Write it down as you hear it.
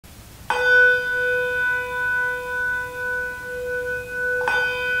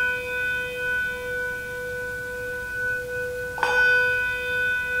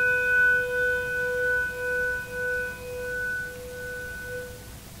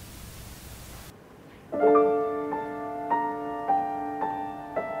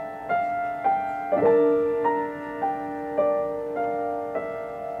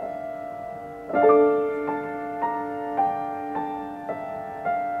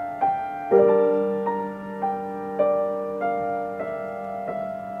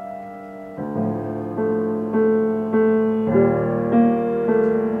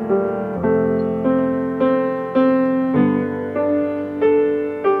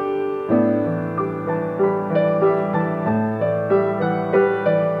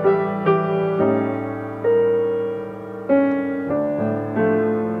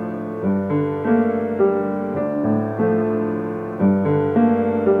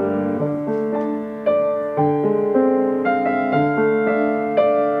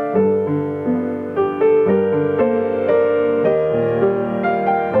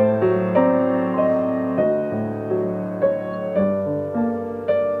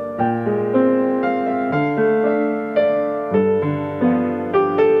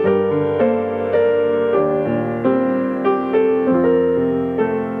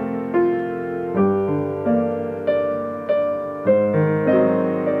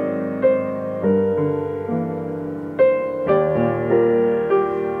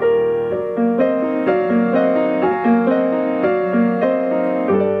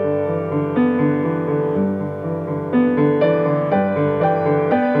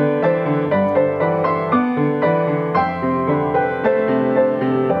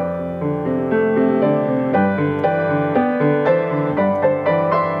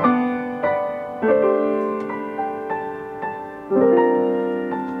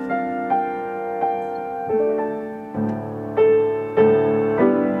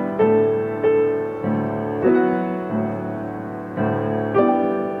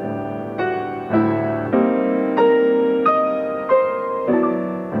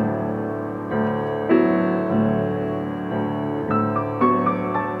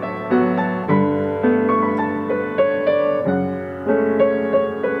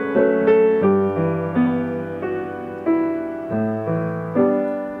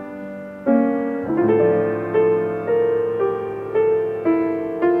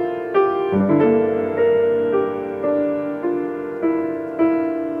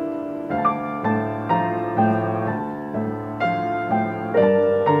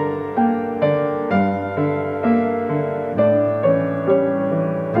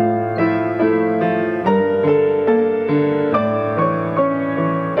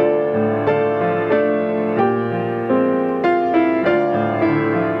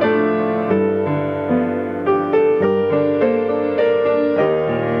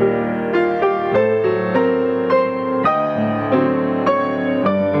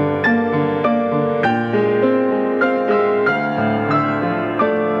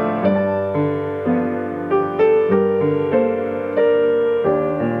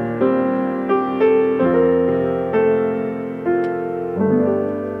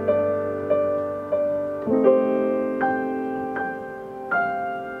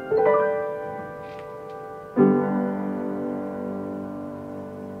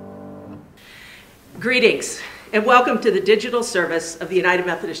Greetings and welcome to the digital service of the United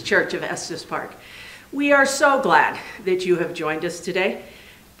Methodist Church of Estes Park. We are so glad that you have joined us today.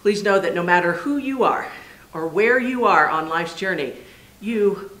 Please know that no matter who you are or where you are on life's journey,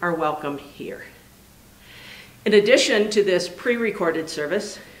 you are welcome here. In addition to this pre-recorded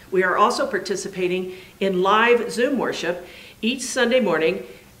service, we are also participating in live Zoom worship each Sunday morning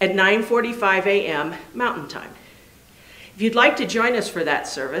at 9:45 a.m. Mountain Time. If you'd like to join us for that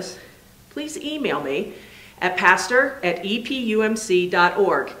service, please email me at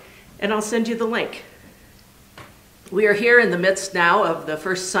pastor@epumc.org, and I'll send you the link. We are here in the midst now of the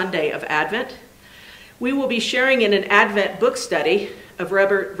first Sunday of Advent. We will be sharing in an Advent book study of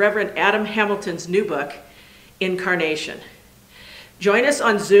Reverend Adam Hamilton's new book, Incarnation. Join us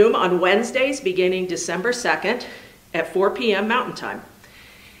on Zoom on Wednesdays beginning December 2nd at 4 p.m. Mountain Time.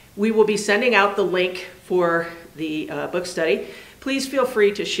 We will be sending out the link for the book study. Please feel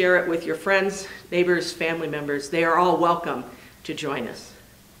free to share it with your friends, neighbors, family members. They are all welcome to join us.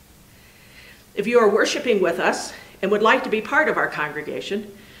 If you are worshiping with us and would like to be part of our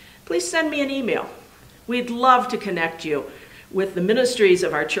congregation, please send me an email. We'd love to connect you with the ministries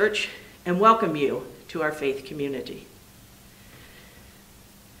of our church and welcome you to our faith community.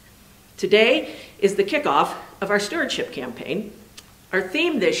 Today is the kickoff of our stewardship campaign. Our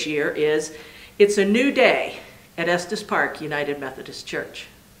theme this year is It's a New Day at Estes Park United Methodist Church.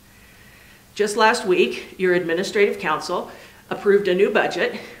 Just last week, your administrative council approved a new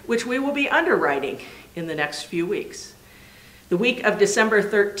budget, which we will be underwriting in the next few weeks. The week of December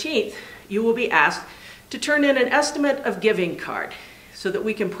 13th, you will be asked to turn in an estimate of giving card so that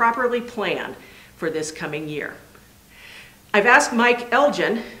we can properly plan for this coming year. I've asked Mike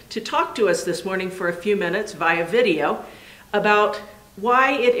Elgin to talk to us this morning for a few minutes via video about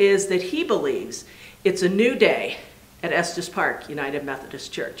why it is that he believes it's a new day at Estes Park United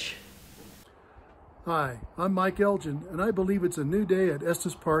Methodist Church. Hi, I'm Mike Elgin, and I believe it's a new day at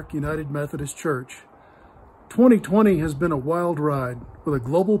Estes Park United Methodist Church. 2020 has been a wild ride, with a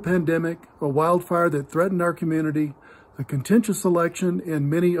global pandemic, a wildfire that threatened our community, a contentious election, and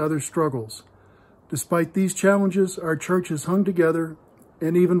many other struggles. Despite these challenges, our church has hung together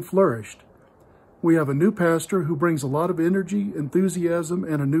and even flourished. We have a new pastor who brings a lot of energy, enthusiasm,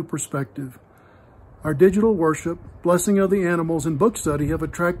 and a new perspective. Our digital worship, blessing of the animals, and book study have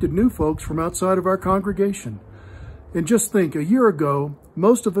attracted new folks from outside of our congregation. And just think, a year ago,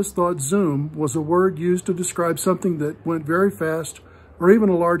 most of us thought Zoom was a word used to describe something that went very fast or even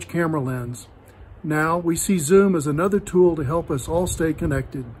a large camera lens. Now we see Zoom as another tool to help us all stay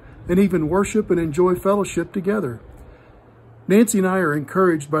connected and even worship and enjoy fellowship together. Nancy and I are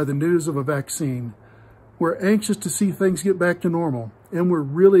encouraged by the news of a vaccine. We're anxious to see things get back to normal, and we're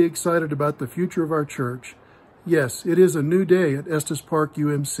really excited about the future of our church. Yes, it is a new day at Estes Park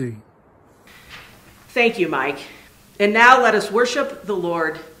UMC. Thank you, Mike. And now let us worship the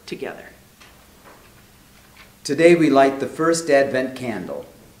Lord together. Today we light the first Advent candle,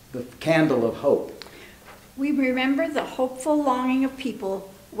 the candle of hope. We remember the hopeful longing of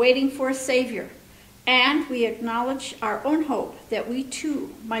people waiting for a Savior, and we acknowledge our own hope that we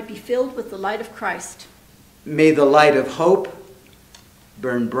too might be filled with the light of Christ. May the light of hope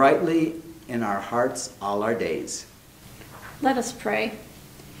burn brightly in our hearts all our days. Let us pray.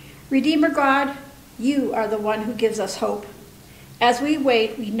 Redeemer God, you are the one who gives us hope. As we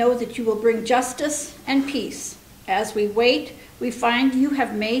wait, we know that you will bring justice and peace. As we wait, we find you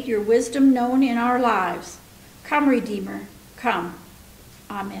have made your wisdom known in our lives. Come, Redeemer, come.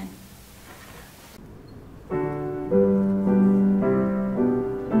 Amen.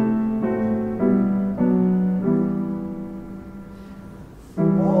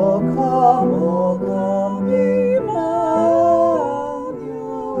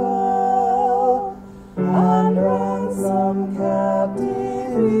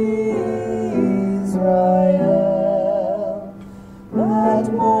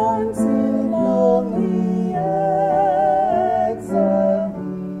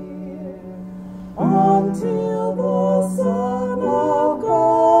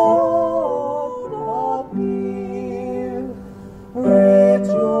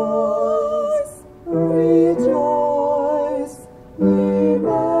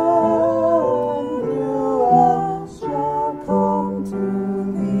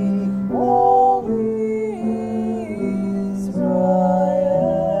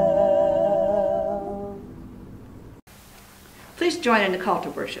 Please join in the call to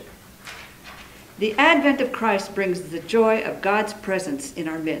worship. The advent of Christ brings the joy of God's presence in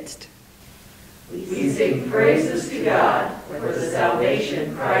our midst. We sing praises to God for the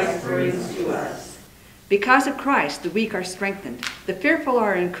salvation Christ brings to us. Because of Christ, the weak are strengthened, the fearful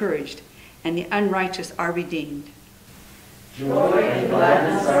are encouraged, and the unrighteous are redeemed. Joy and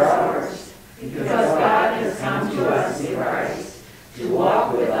gladness are ours, because God has come to us in Christ, to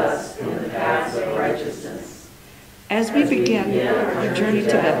walk with us in the paths of righteousness. As we begin our journey to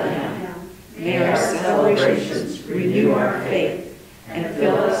Bethlehem, may our celebrations renew our faith and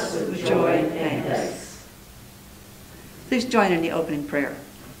fill us with joy and thanks. Please join in the opening prayer.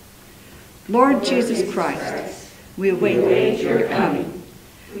 Lord Jesus Christ, we await your coming.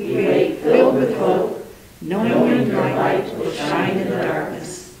 We wait filled with hope, knowing your light will shine in the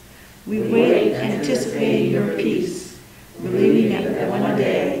darkness. We wait anticipating your peace, believing that one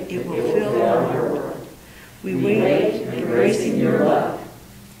day it will fill our world. We wait embracing your love.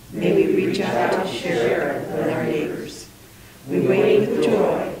 May we reach out to share it with our neighbors. We wait with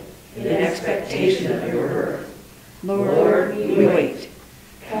joy in expectation of your birth. Lord, we wait.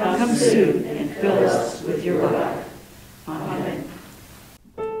 Come soon and fill us with your love. Amen.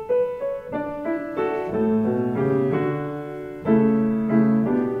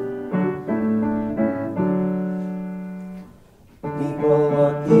 People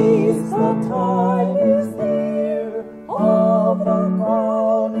look east, the time is near, of the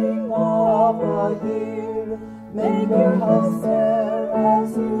crowning of the year. Make your house fair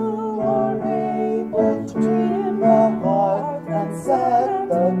as you are able, trim the hearth and set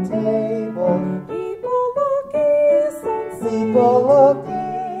the table. People look east and people look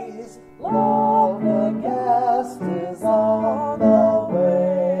east, lo, the guest is on the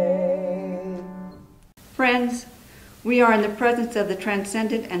way. Friends, we are in the presence of the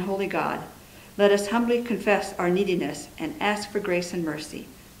transcendent and holy God. Let us humbly confess our neediness and ask for grace and mercy.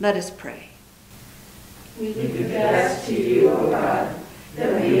 Let us pray. We confess to you, O God,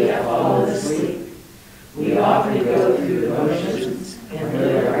 that we have fallen asleep. We often go through the motions and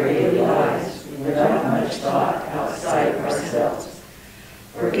live our daily lives without much thought outside of ourselves.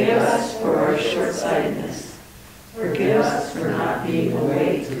 Forgive us for our short-sightedness. Forgive us for not being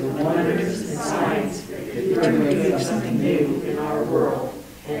awake to the wonders and signs that you are doing something new in our world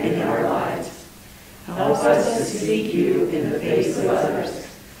and in our lives. Help us to seek you in the face of others.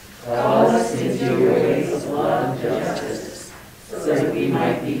 Call us into your ways of love and justice, so that we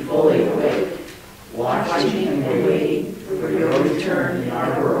might be fully awake, watching and waiting for your return in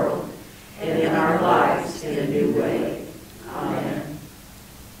our world and in our lives in a new way. Amen.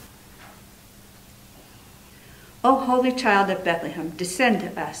 O Holy Child of Bethlehem, descend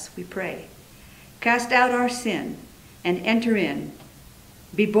to us, we pray. Cast out our sin and enter in.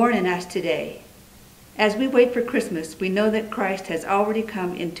 Be born in us today. As we wait for Christmas, we know that Christ has already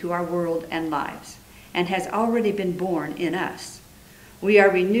come into our world and lives and has already been born in us. We are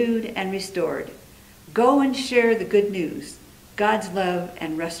renewed and restored. Go and share the good news, God's love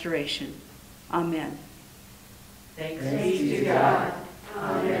and restoration. Amen. Thanks be to God.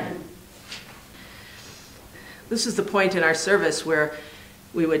 Amen. This is the point in our service where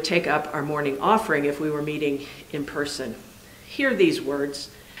we would take up our morning offering if we were meeting in person. Hear these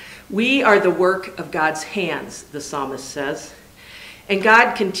words. We are the work of God's hands, the psalmist says, and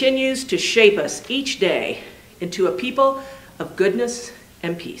God continues to shape us each day into a people of goodness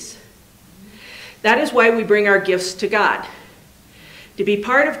and peace. That is why we bring our gifts to God, to be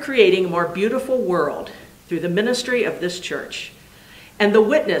part of creating a more beautiful world through the ministry of this church and the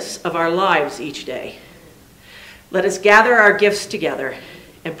witness of our lives each day. Let us gather our gifts together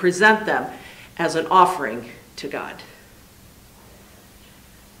and present them as an offering to God.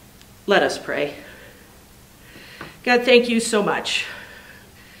 Let us pray. God, thank you so much.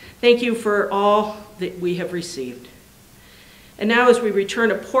 Thank you for all that we have received. And now as we return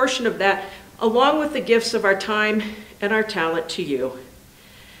a portion of that, along with the gifts of our time and our talent to you,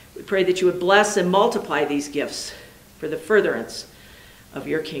 we pray that you would bless and multiply these gifts for the furtherance of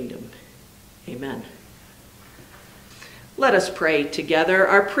your kingdom. Amen. Let us pray together.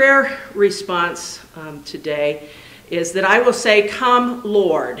 Our prayer response today is that I will say, "Come,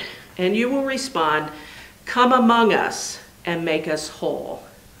 Lord," and you will respond, "Come among us and make us whole."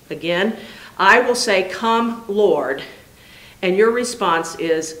 Again, I will say, "Come, Lord," and your response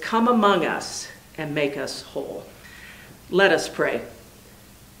is, "Come among us and make us whole." Let us pray.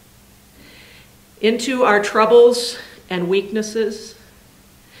 Into our troubles and weaknesses,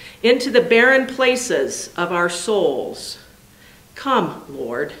 into the barren places of our souls, come,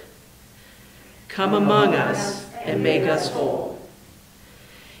 Lord. Come among us and make us whole.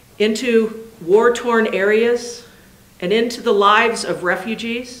 Into war-torn areas and into the lives of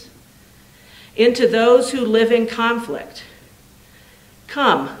refugees, into those who live in conflict.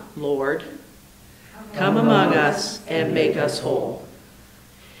 Come, Lord. Come among us and make us whole.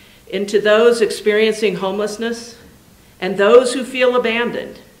 Into those experiencing homelessness and those who feel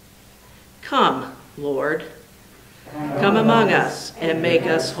abandoned. Come, Lord. Come among us and make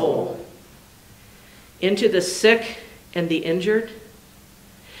us whole. Into the sick and the injured,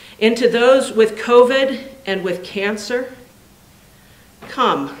 into those with COVID and with cancer.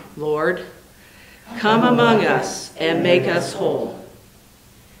 Come, Lord. Come among us and make us whole.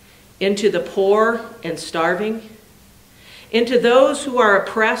 Into the poor and starving, into those who are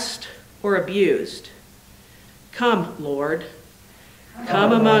oppressed or abused. Come, Lord.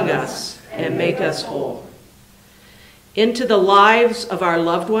 Come among us and make us whole. Into the lives of our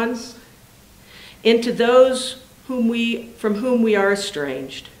loved ones, into those from whom we are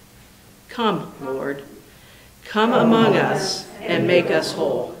estranged. Come, Lord. Come among us and make us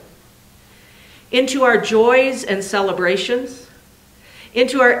whole. Into our joys and celebrations,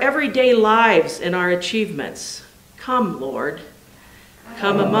 into our everyday lives and our achievements. Come, Lord.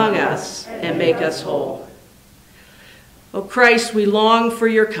 Come among us and make us whole. O Christ, we long for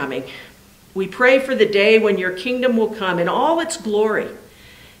your coming. We pray for the day when your kingdom will come in all its glory,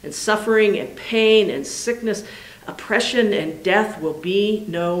 and suffering and pain and sickness, oppression and death will be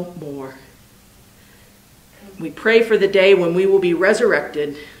no more. We pray for the day when we will be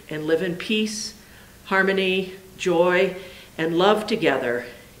resurrected and live in peace, harmony, joy, and love together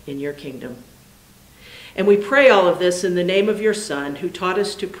in your kingdom. And we pray all of this in the name of your Son, who taught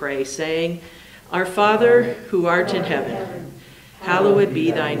us to pray, saying, Our Father, who art in heaven, hallowed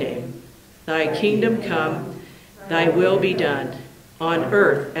be thy name. Thy kingdom come, thy will be done, on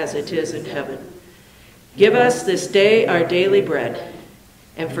earth as it is in heaven. Give us this day our daily bread,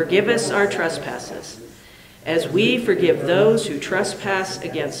 and forgive us our trespasses, as we forgive those who trespass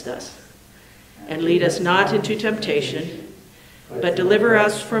against us. And lead us not into temptation, but deliver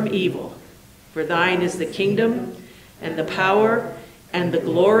us from evil. For thine is the kingdom, and the power, and the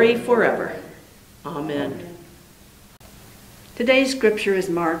glory forever. Amen. Today's scripture is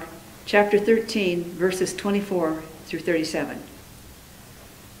Mark chapter 13, verses 24 through 37.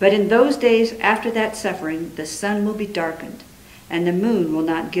 But in those days after that suffering, the sun will be darkened, and the moon will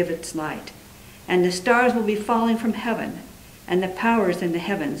not give its light, and the stars will be falling from heaven, and the powers in the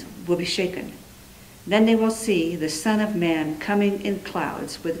heavens will be shaken. Then they will see the Son of Man coming in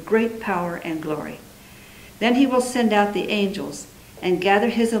clouds with great power and glory. Then he will send out the angels and gather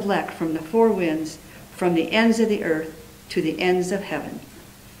his elect from the four winds, from the ends of the earth to the ends of heaven.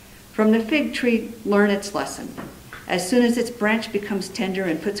 From the fig tree learn its lesson. As soon as its branch becomes tender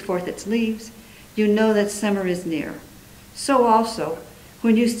and puts forth its leaves, you know that summer is near. So also,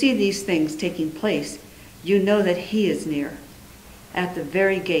 when you see these things taking place, you know that he is near, at the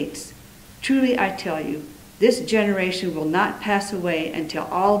very gates. Truly I tell you, this generation will not pass away until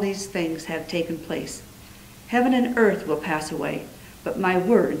all these things have taken place. Heaven and earth will pass away, but my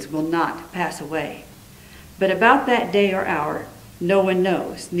words will not pass away. But about that day or hour, no one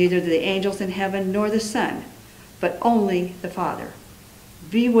knows, neither the angels in heaven nor the Son, but only the Father.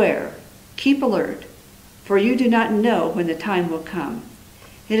 Beware, keep alert, for you do not know when the time will come.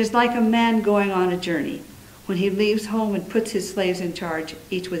 It is like a man going on a journey, when he leaves home and puts his slaves in charge,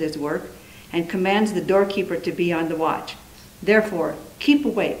 each with his work, and commands the doorkeeper to be on the watch. Therefore, keep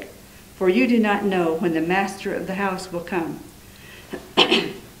awake, for you do not know when the master of the house will come.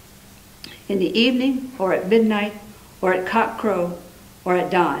 In the evening, or at midnight, or at cockcrow, or at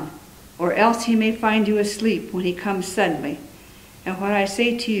dawn, or else he may find you asleep when he comes suddenly. And what I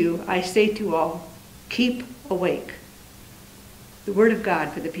say to you, I say to all, keep awake. The word of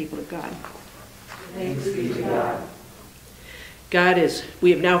God for the people of God. Thanks be to God. God,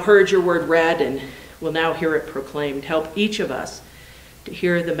 we have now heard your word read and will now hear it proclaimed. Help each of us to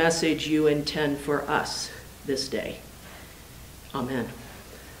hear the message you intend for us this day. Amen.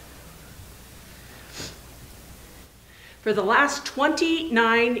 For the last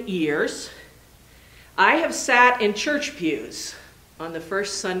 29 years, I have sat in church pews on the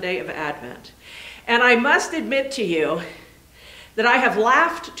first Sunday of Advent. And I must admit to you that I have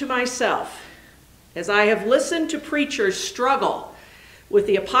laughed to myself as I have listened to preachers struggle with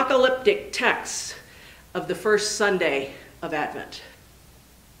the apocalyptic texts of the first Sunday of Advent.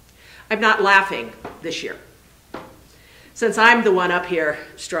 I'm not laughing this year, since I'm the one up here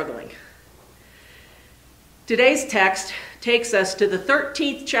struggling. Today's text takes us to the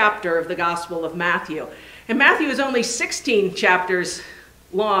 13th chapter of the Gospel of Matthew. And Matthew is only 16 chapters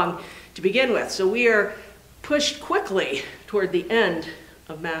long to begin with, so we are pushed quickly toward the end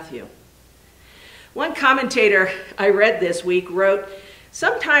of Matthew. One commentator I read this week wrote,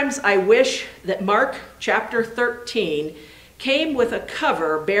 "Sometimes I wish that Mark chapter 13 came with a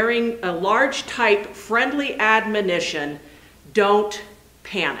cover bearing a large type friendly admonition, don't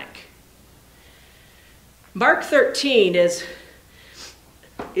panic." Mark 13 is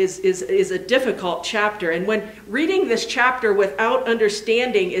is a difficult chapter. And when reading this chapter without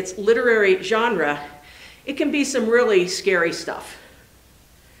understanding its literary genre, it can be some really scary stuff.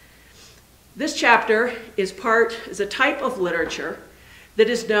 This chapter is a type of literature that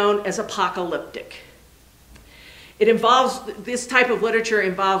is known as apocalyptic. This type of literature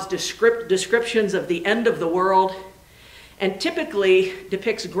involves descriptions of the end of the world and typically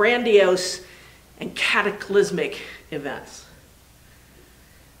depicts grandiose and cataclysmic events.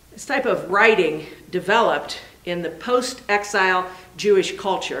 This type of writing developed in the post-exile Jewish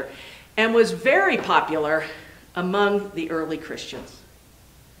culture and was very popular among the early Christians.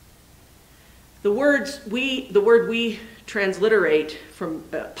 The word we transliterate from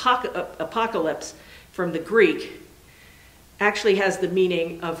apocalypse from the Greek actually has the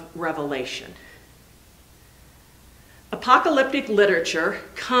meaning of revelation. Apocalyptic literature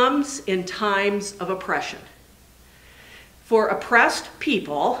comes in times of oppression. For oppressed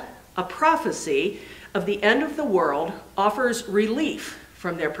people, a prophecy of the end of the world offers relief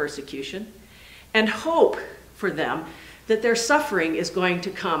from their persecution and hope for them that their suffering is going to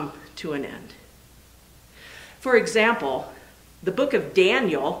come to an end. For example, the book of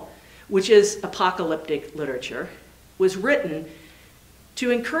Daniel, which is apocalyptic literature, was written to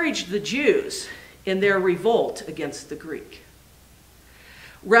encourage the Jews in their revolt against the Greek.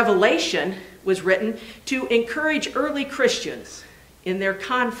 Revelation was written to encourage early Christians in their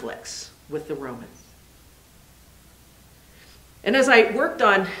conflicts with the Romans. And as I worked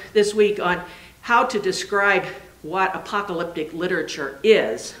on this week on how to describe what apocalyptic literature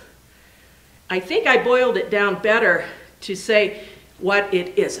is, I think I boiled it down better to say what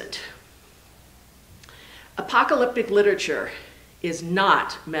it isn't. Apocalyptic literature is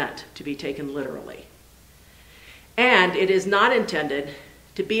not meant to be taken literally. And it is not intended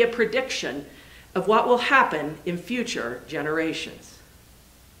to be a prediction of what will happen in future generations.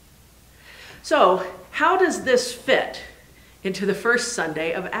 So, how does this fit into the first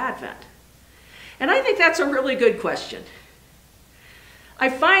Sunday of Advent? And I think that's a really good question. I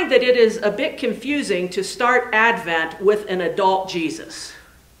find that it is a bit confusing to start Advent with an adult Jesus.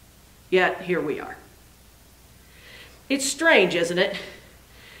 Yet, here we are. It's strange, isn't it,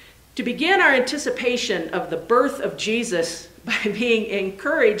 to begin our anticipation of the birth of Jesus by being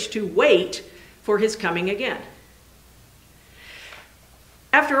encouraged to wait for his coming again.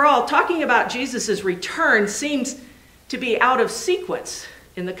 After all, talking about Jesus' return seems to be out of sequence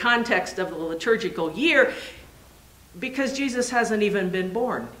in the context of the liturgical year because Jesus hasn't even been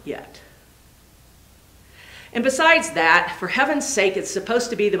born yet. And besides that, for heaven's sake, it's supposed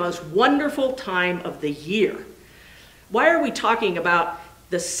to be the most wonderful time of the year. Why are we talking about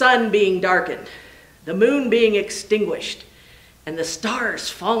the sun being darkened, the moon being extinguished, and the stars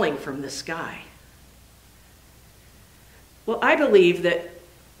falling from the sky? Well, I believe that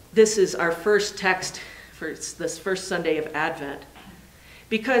this is our first text for this first Sunday of Advent,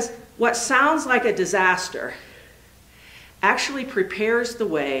 because what sounds like a disaster actually prepares the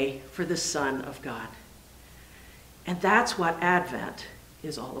way for the Son of God. And that's what Advent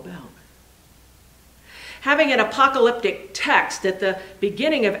is all about. Having an apocalyptic text at the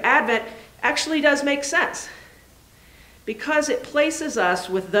beginning of Advent actually does make sense, because it places us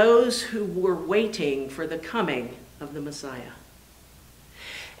with those who were waiting for the coming of the Messiah.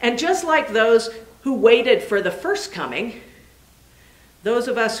 And just like those who waited for the first coming, those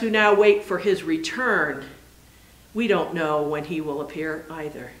of us who now wait for his return, we don't know when he will appear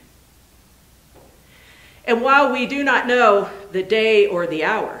either. And while we do not know the day or the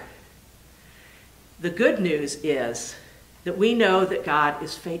hour, the good news is that we know that God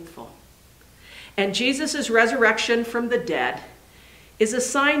is faithful. And Jesus' resurrection from the dead is a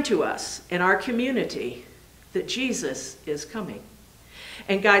sign to us in our community that Jesus is coming.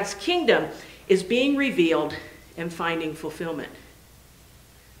 And God's kingdom is being revealed and finding fulfillment.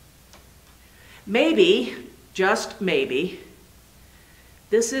 Maybe, just maybe,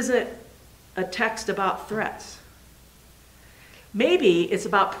 this isn't a text about threats. Maybe it's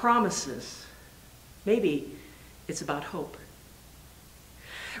about promises. Maybe it's about hope.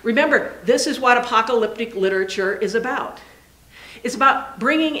 Remember, this is what apocalyptic literature is about. It's about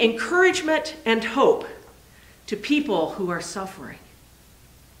bringing encouragement and hope to people who are suffering.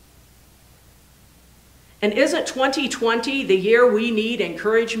 And isn't 2020 the year we need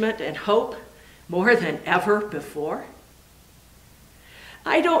encouragement and hope more than ever before?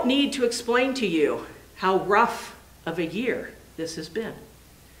 I don't need to explain to you how rough of a year this has been.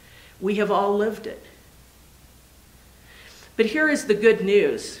 We have all lived it. But here is the good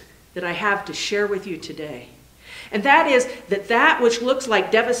news that I have to share with you today. And that is that which looks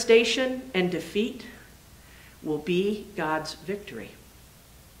like devastation and defeat will be God's victory.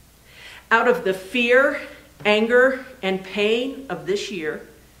 out of the fear, anger, and pain of this year,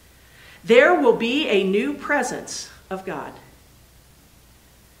 there will be a new presence of God.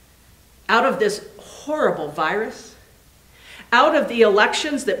 Out of this horrible virus, out of the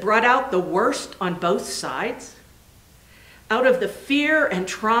elections that brought out the worst on both sides, out of the fear and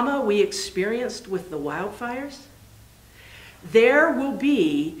trauma we experienced with the wildfires, there will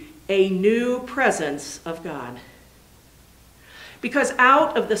be a new presence of God. Because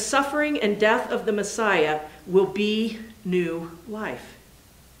out of the suffering and death of the Messiah will be new life.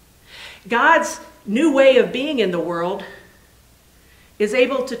 God's new way of being in the world is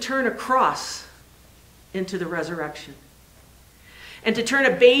able to turn a cross into the resurrection, and to turn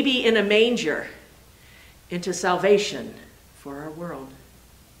a baby in a manger into salvation for our world.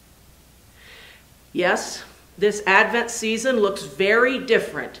 Yes, this Advent season looks very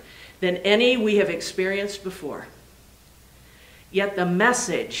different than any we have experienced before. Yet the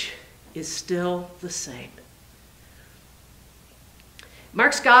message is still the same.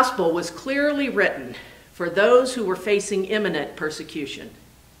 Mark's gospel was clearly written for those who were facing imminent persecution.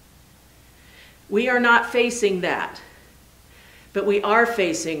 We are not facing that, but we are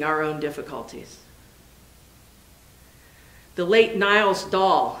facing our own difficulties. The late Niles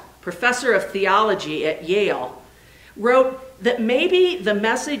Dahl, professor of theology at Yale, wrote that maybe the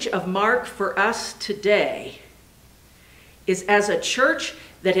message of Mark for us today is as a church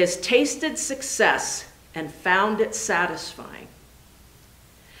that has tasted success and found it satisfying.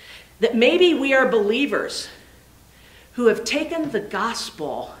 That maybe we are believers who have taken the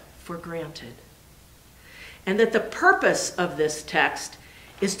gospel for granted. And that the purpose of this text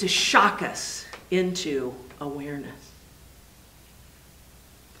is to shock us into awareness.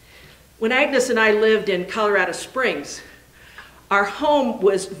 When Agnes and I lived in Colorado Springs, our home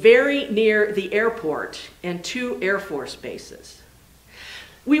was very near the airport and 2 Air Force bases.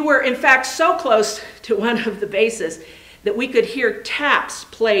 We were, in fact, so close to one of the bases that we could hear taps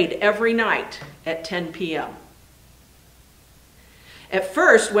played every night at 10 p.m. At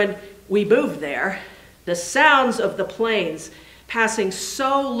first, when we moved there, the sounds of the planes passing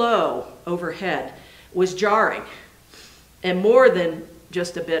so low overhead was jarring and more than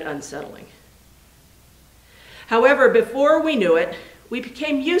just a bit unsettling. However, before we knew it, we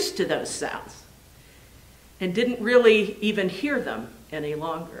became used to those sounds and didn't really even hear them any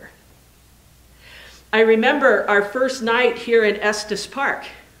longer. I remember our first night here in Estes Park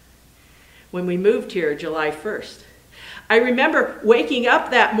when we moved here July 1st. I remember waking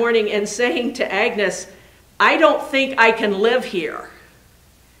up that morning and saying to Agnes, "I don't think I can live here."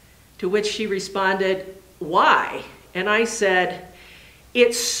 To which she responded, "Why?" And I said,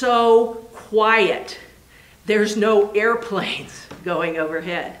 "It's so quiet. There's no airplanes going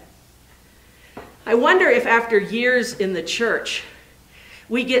overhead." I wonder if after years in the church,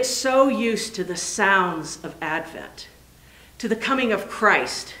 we get so used to the sounds of Advent, to the coming of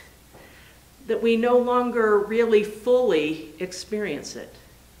Christ, that we no longer really fully experience it.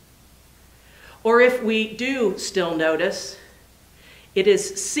 Or if we do still notice, it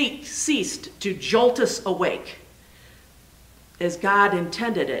has ceased to jolt us awake as God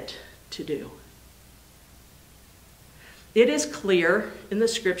intended it to do. It is clear in the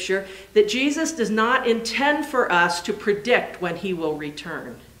scripture that Jesus does not intend for us to predict when he will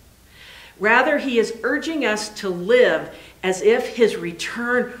return. Rather, he is urging us to live as if his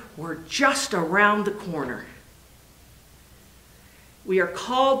return were just around the corner. We are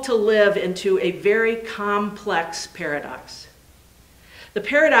called to live into a very complex paradox. The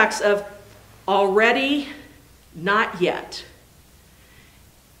paradox of already, not yet.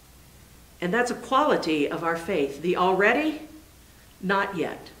 And that's a quality of our faith. The already, not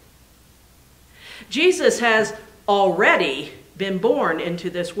yet. Jesus has already been born into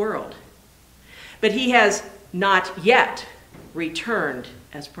this world, but he has not yet returned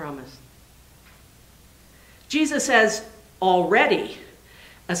as promised. Jesus has already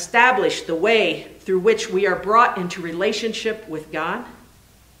established the way through which we are brought into relationship with God,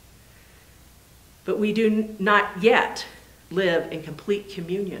 but we do not yet live in complete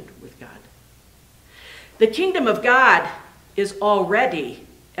communion with God. The kingdom of God is already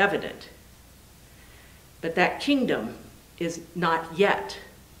evident, but that kingdom is not yet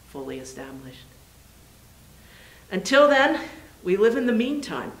fully established. Until then, we live in the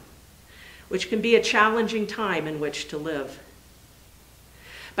meantime, which can be a challenging time in which to live.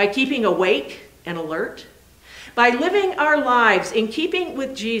 By keeping awake and alert, by living our lives in keeping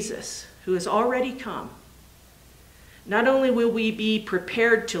with Jesus, who has already come, not only will we be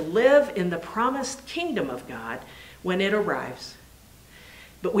prepared to live in the promised kingdom of God when it arrives,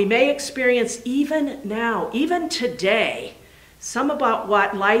 but we may experience even now, even today, some about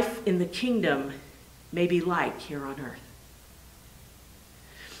what life in the kingdom may be like here on earth.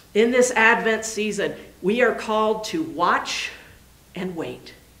 In this Advent season, we are called to watch and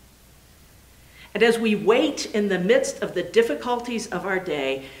wait. And as we wait in the midst of the difficulties of our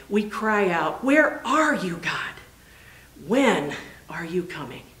day, we cry out, "Where are you, God? When are you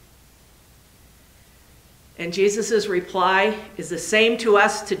coming?" And Jesus' reply is the same to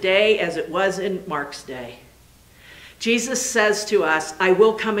us today as it was in Mark's day. Jesus says to us, "I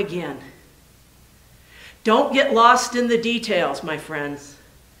will come again." Don't get lost in the details, my friends.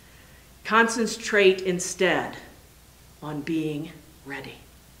 Concentrate instead on being ready.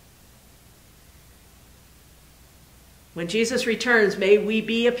 When Jesus returns, may we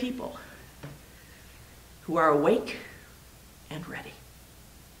be a people who are awake and ready.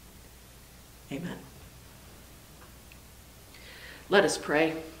 Amen. Let us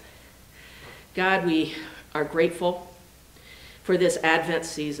pray. God, we are grateful for this Advent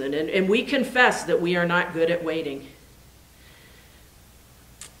season, and we confess that we are not good at waiting.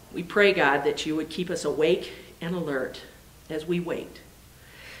 We pray, God, that you would keep us awake and alert as we wait.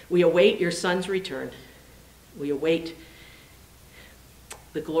 We await your Son's return. We await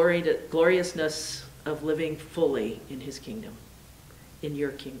the gloriousness of living fully in his kingdom, in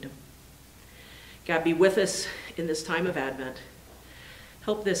your kingdom. God, be with us in this time of Advent.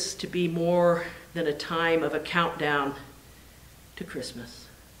 Help this to be more than a time of a countdown to Christmas,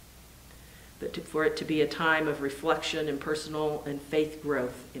 but for it to be a time of reflection and personal and faith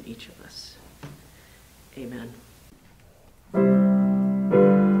growth in each of us. Amen.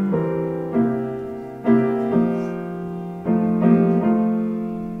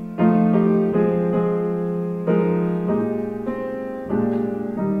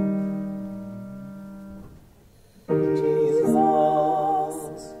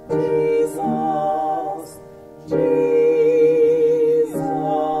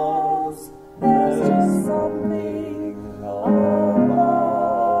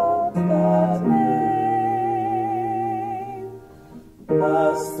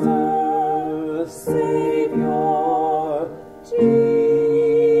 Master, Savior, Jesus,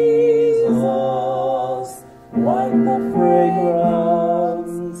 like the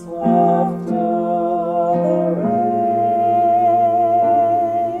fragrance after the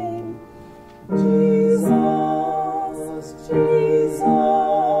rain. Jesus, Jesus,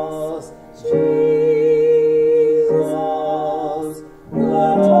 Jesus,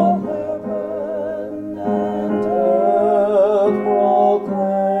 let all heaven and earth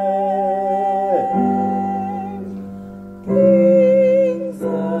proclaim. Kings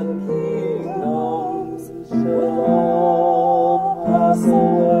and kingdoms shall all pass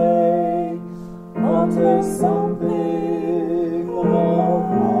away, but there's something about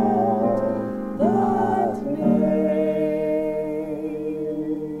that name.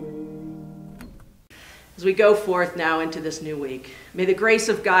 As we go forth now into this new week, may the grace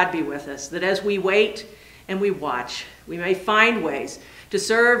of God be with us, that as we wait and we watch, we may find ways to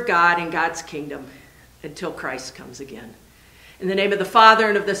serve God in God's kingdom until Christ comes again. In the name of the Father,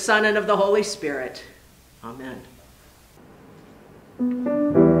 and of the Son, and of the Holy Spirit. Amen.